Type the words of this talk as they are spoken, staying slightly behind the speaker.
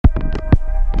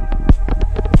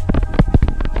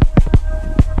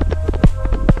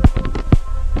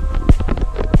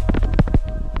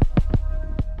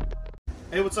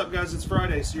what's up, guys? It's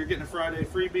Friday, so you're getting a Friday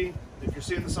freebie. If you're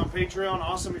seeing this on Patreon,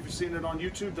 awesome. If you're seeing it on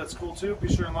YouTube, that's cool too. Be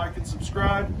sure and like and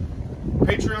subscribe.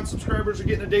 Patreon subscribers are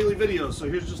getting a daily video, so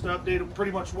here's just an update of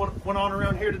pretty much what went on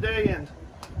around here today, and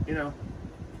you know,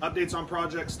 updates on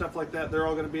projects, stuff like that. They're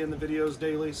all going to be in the videos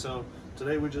daily. So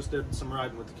today we just did some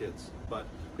riding with the kids. But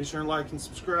be sure and like and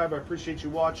subscribe. I appreciate you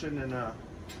watching, and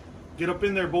get up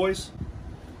in there, boys.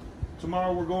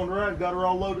 Tomorrow we're going to ride. Got her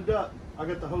all loaded up. I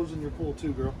got the hose in your pool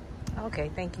too, girl.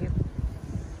 Okay, thank you.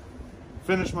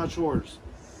 Finish my chores.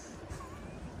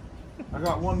 I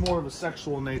got one more of a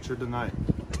sexual nature tonight.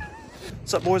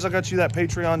 What's up, boys? I got you that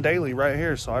Patreon daily right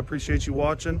here, so I appreciate you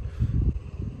watching.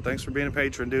 Thanks for being a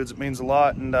patron, dudes. It means a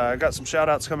lot. And I got some shout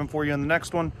outs coming for you in the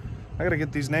next one. I gotta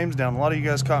get these names down. A lot of you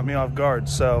guys caught me off guard,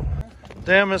 so.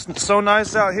 Damn, it's so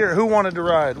nice out here. Who wanted to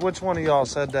ride? Which one of y'all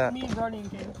said that? Me and Barney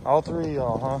came. All three of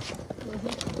y'all, huh?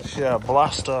 Mm-hmm. Yeah,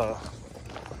 blaster.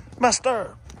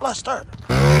 Master, blaster.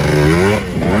 A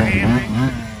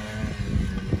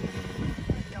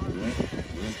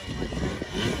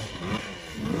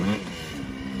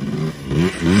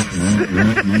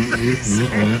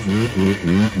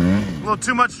little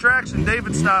too much traction,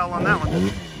 David style on that one.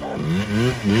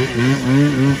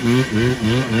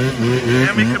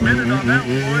 Damn, he committed on that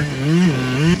one, boy.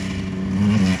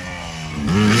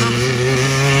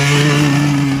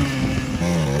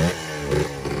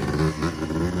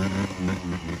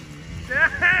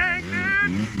 Dang,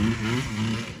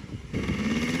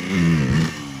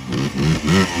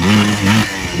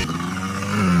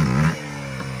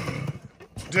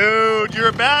 dude, you're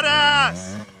a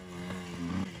badass!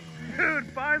 Dude,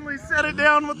 finally set it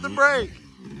down with the brake.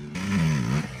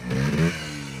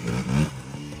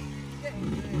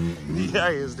 Yeah,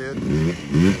 he is, dude.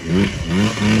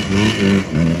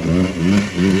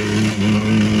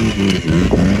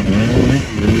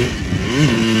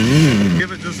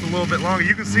 Give it just a little bit longer.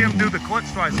 You can see him do the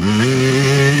clutch twice.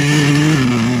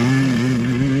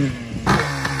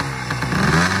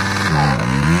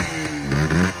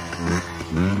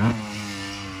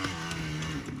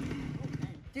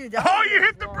 Dude, oh, you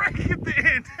hit the brake at the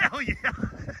end. Hell yeah.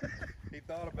 He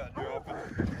thought about dropping.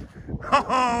 Oh,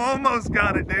 almost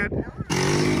got it, dude.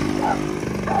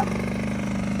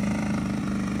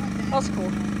 That's cool.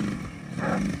 Look,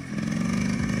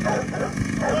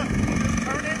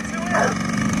 turn into it.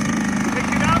 Pick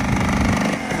it up.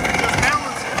 Just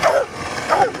balance it.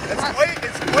 It's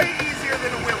way easier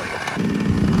than a wheelie.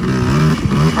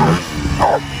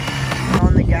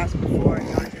 On the gas before,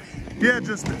 not just. Yeah,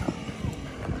 just.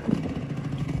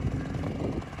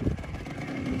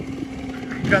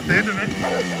 Got the end of it.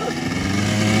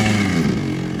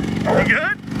 You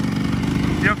good?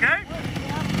 You okay?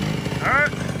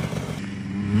 Alright.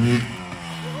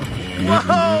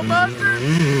 Whoa, Buster!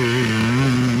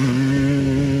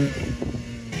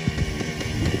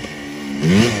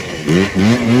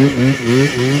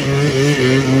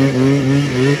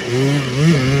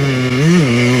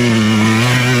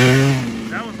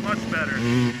 That was much better.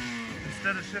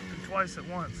 Instead of shifting twice at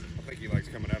once. I think he likes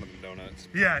coming out of the donuts.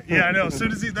 Yeah, I know. As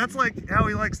soon as that's like how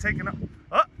he likes taking up.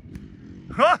 Oh!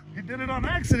 Huh! He did it on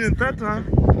accident that time.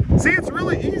 See, it's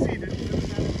really easy to.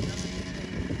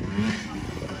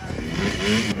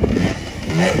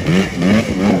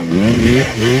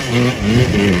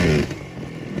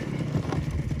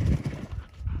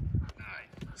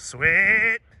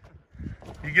 Sweet.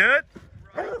 You good?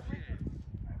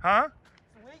 Huh?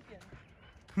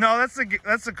 No, that's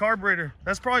the carburetor.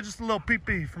 That's probably just a little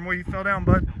pee-pee from where you fell down,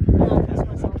 bud.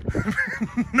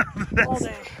 No,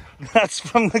 that's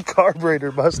from the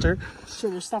carburetor, Buster. Sure,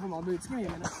 there's stuff in my boots. Give me a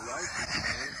minute.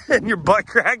 And your butt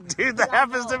crack, dude. That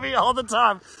happens to me all the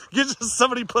time. You just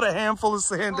somebody put a handful of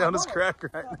sand down his crack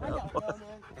right now.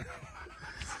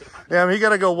 Yeah, I mean, you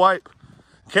gotta go wipe.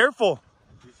 Careful.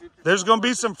 There's gonna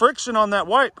be some friction on that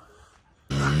wipe.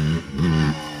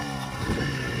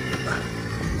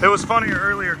 It was funnier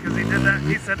earlier because he did that.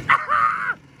 He said,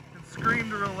 "Ah!" and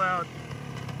screamed real loud.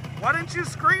 Why didn't you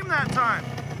scream that time?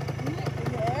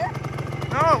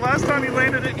 No, last time you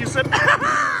landed it, you said,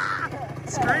 "Ah!"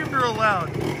 Screamed real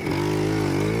loud.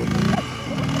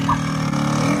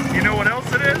 You know what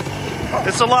else it is?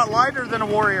 It's a lot lighter than a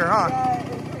Warrior, huh?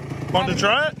 Want to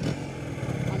try it?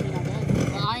 I mean,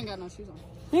 I ain't got no shoes on.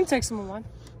 You can take some of mine.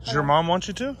 Does your mom want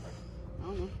you to? I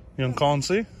don't know. You want to call and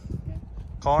see?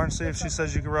 Call her and see if she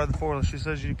says you can ride the four-wheeler. If she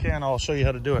says you can, I'll show you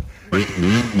how to do it. He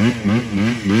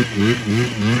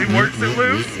works it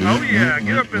loose. Oh yeah,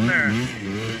 get up in there.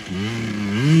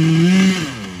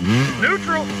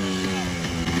 Neutral.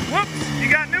 Whoops, you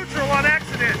got neutral on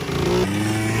accident.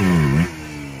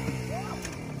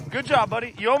 Good job,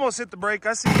 buddy. You almost hit the brake.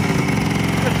 I see.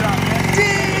 Good job, man.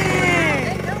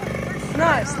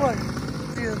 Nice, look.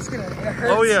 Dude, it's gonna hurt.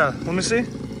 Oh yeah, let me see.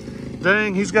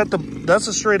 Dang, he's got the, that's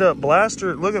a straight up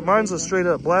blaster. Look at mine's a straight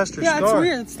up blaster yeah, scar. it's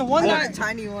weird. It's the one That's a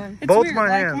tiny one. It's Both weird. my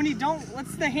Like hands. when you don't,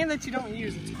 what's the hand that you don't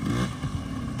use?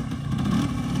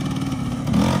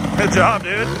 Good job,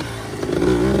 dude.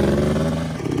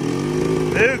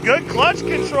 Dude, good clutch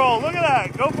control. Look at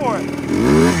that. Go for it.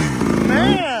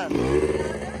 Man.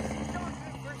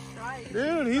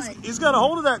 Dude, he's got a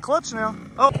hold of that clutch now.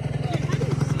 Oh.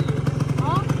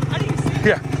 How do you see?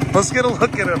 Yeah, let's get a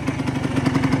look at him.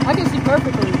 I can see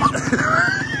perfectly.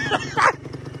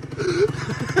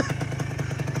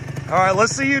 All right,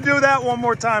 let's see you do that one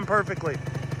more time perfectly.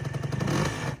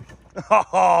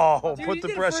 Oh, Dude, put you the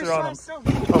did pressure first on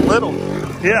him. try A little.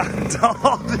 Yeah.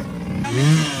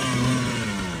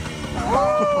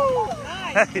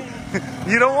 Hey,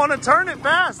 you don't want to turn it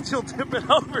fast. You'll tip it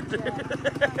over, dude.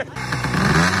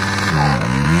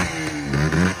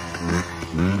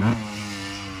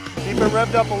 Keep it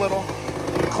revved up a little.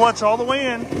 Clutch all the way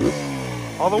in.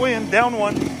 All the way in. Down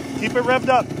one. Keep it revved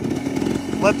up.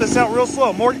 Let this out real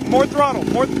slow. More throttle.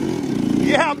 More.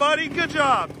 Yeah, buddy. Good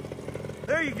job.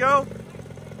 There you go.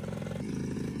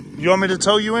 You want me to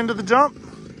tow you into the jump?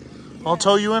 I'll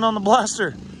tow you in on the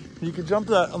blaster. You can jump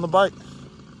that on the bike.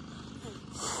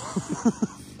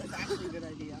 That's actually a good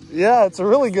idea. Yeah, it's a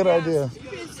really good idea.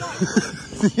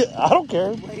 Yeah, I don't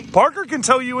care. Parker can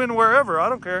tow you in wherever. I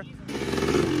don't care.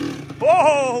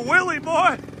 Whoa, Willie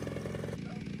boy.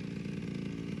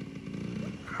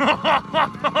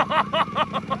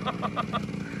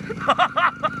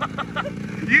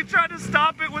 You tried to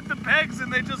stop it with the pegs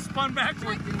and they just spun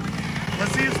backwards.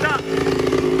 Let's see you stop.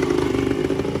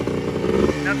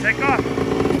 Now take off.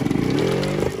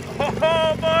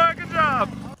 Oh boy, good job.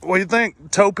 What do you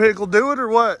think? Toe pig will do it or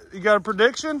what? You got a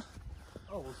prediction?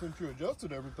 Oh, well, since you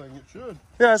adjusted everything, it should.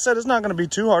 Yeah, I said it's not going to be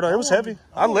too hard. It was heavy.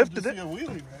 I lifted it. A wheelie,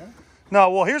 man. No,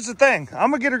 well, here's the thing.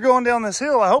 I'm going to get her going down this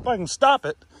hill. I hope I can stop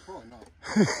it. Probably not.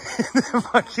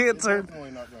 If I can't turn.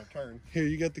 Definitely not going to turn. Here,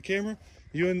 you got the camera?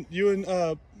 You and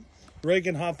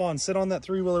Reagan hop on. Sit on that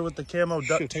three-wheeler with the camo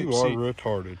duct tape You are seat.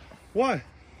 retarded. Why?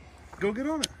 Go get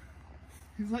on it.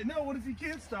 He's like, no, what if you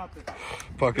can't stop it?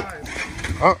 Fuck it.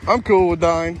 Guys, I'm cool with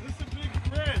dying. this is a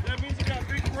big red. That means it got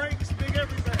big brakes, big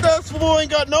everything. That fool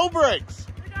ain't got no brakes.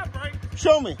 They got brakes.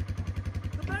 Show me.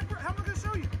 The back brake, how am I going to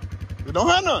show you? You don't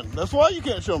have none. That's why you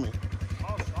can't show me.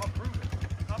 I'll prove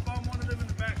it. Hop on one of them in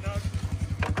the back, dog.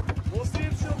 We'll see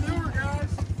if she'll do her,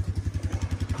 guys.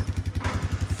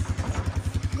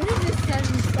 What is this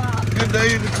sudden stop?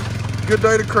 Good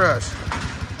day to crash.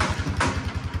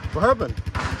 What happened?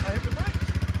 I hit the brakes.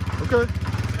 Okay.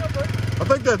 Yeah, brakes. I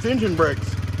think that's engine brakes.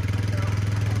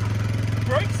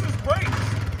 Brakes is brakes.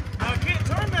 Now, I can't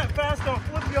turn that fast. I'll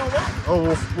flip you all over.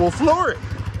 Oh, we'll floor it.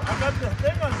 I got the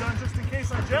thing undone just in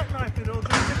case I jackknife it. It'll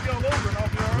just tip you all over and I'll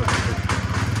be all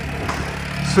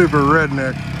right. Super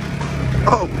redneck.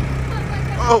 Oh.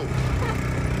 Oh.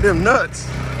 Them nuts.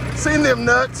 Seen them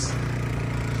nuts?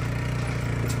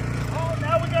 Oh,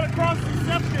 now we got to cross the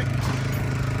septic.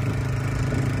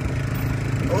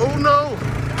 Oh no.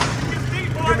 It's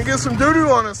deep, boys. Gonna get some doo-doo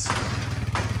on us.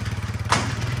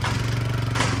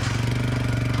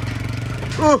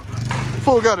 Oh,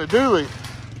 fool got a dually.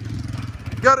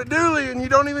 Got a dually and you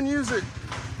don't even use it.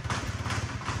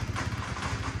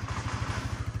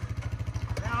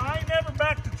 Now, I ain't never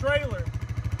backed a trailer.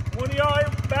 One of y'all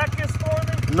ever back this for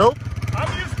me? Nope.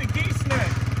 I'm used to geese neck.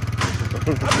 I've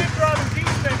been driving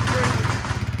geese neck trailers.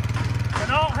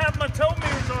 And I don't have my tow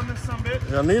mirrors on this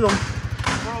sumbitch. I need them.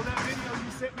 Bro, that video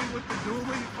you sent me with the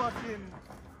dually fucking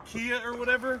Kia or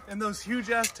whatever and those huge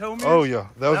ass tow mirrors. Oh yeah,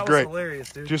 that was great.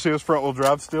 Hilarious, dude. Did you see his front wheel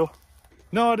drive still?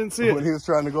 No, I didn't see When it. he was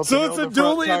trying to go up So the it's hill, a the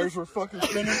front dually. tires were fucking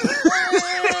spinning.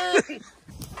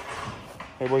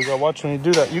 Hey, boy, you gotta watch when you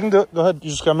do that. You can do it. Go ahead. You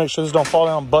just gotta make sure this don't fall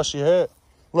down and bust your head.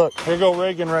 Look, here go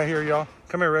Reagan right here, y'all.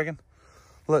 Come here, Reagan.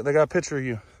 Look, they got a picture of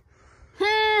you.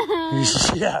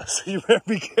 Yeah, so you better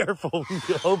be careful when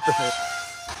you open it.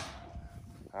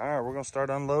 All right, we're gonna start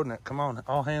unloading it. Come on,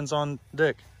 all hands on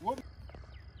deck.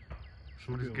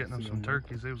 Somebody's getting them some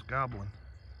turkeys. They was gobbling.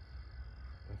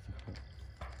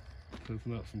 That's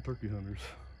not some turkey hunters.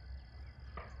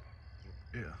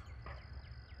 Yeah.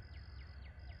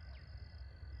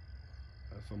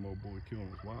 That's some old boy killing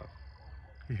his wife.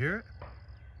 You hear it?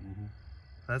 Mm-hmm.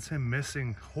 That's him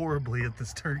missing horribly at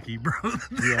this turkey, bro.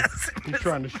 Yeah, he's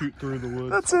trying to shoot through the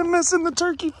woods. That's him missing the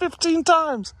turkey 15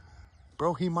 times.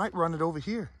 Bro, he might run it over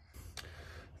here.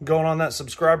 Going on that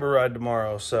subscriber ride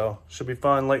tomorrow, so should be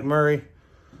fun. Lake Murray.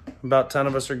 About 10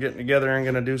 of us are getting together and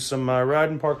going to do some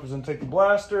riding. Parker's going to take the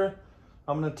blaster.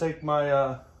 I'm going to take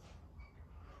my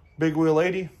Big Wheel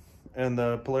 80 and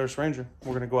the Polaris Ranger.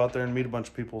 We're going to go out there and meet a bunch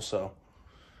of people, so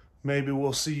maybe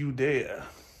we'll see you there.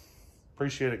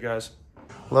 Appreciate it, guys.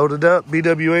 Loaded up,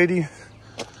 BW80,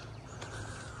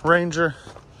 Ranger,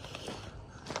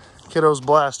 Kiddo's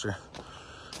Blaster,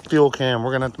 fuel cam. We're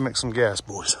going to have to mix some gas,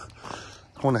 boys.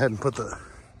 I went ahead and put the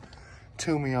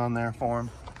Toomey on there for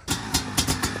him. All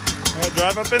right,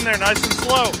 drive up in there nice and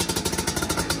slow.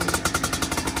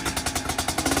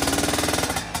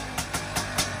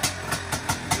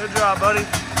 Good job, buddy.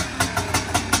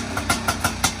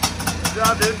 Good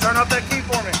job, dude. Turn off that key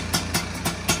for me.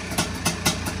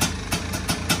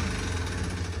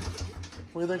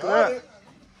 What do you think of that?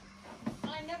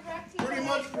 Pretty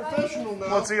much professional now.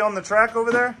 What's he on the track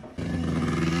over there?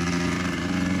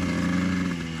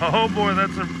 Oh boy,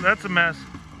 that's a mess.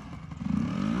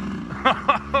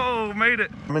 Oh, made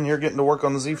it. I'm in here getting to work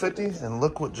on the Z50, and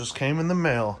look what just came in the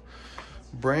mail.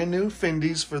 Brand new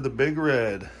Fendies for the Big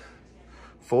Red.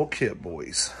 Full kit,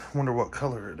 boys. Wonder what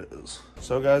color it is.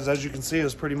 So guys, as you can see,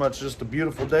 it's pretty much just a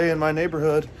beautiful day in my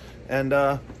neighborhood, and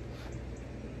I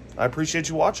appreciate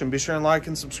you watching. Be sure and like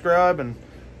and subscribe, and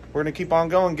we're gonna keep on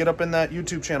going. Get up in that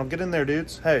YouTube channel. Get in there,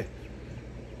 dudes. Hey,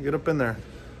 get up in there.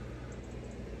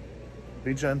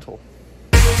 Be gentle.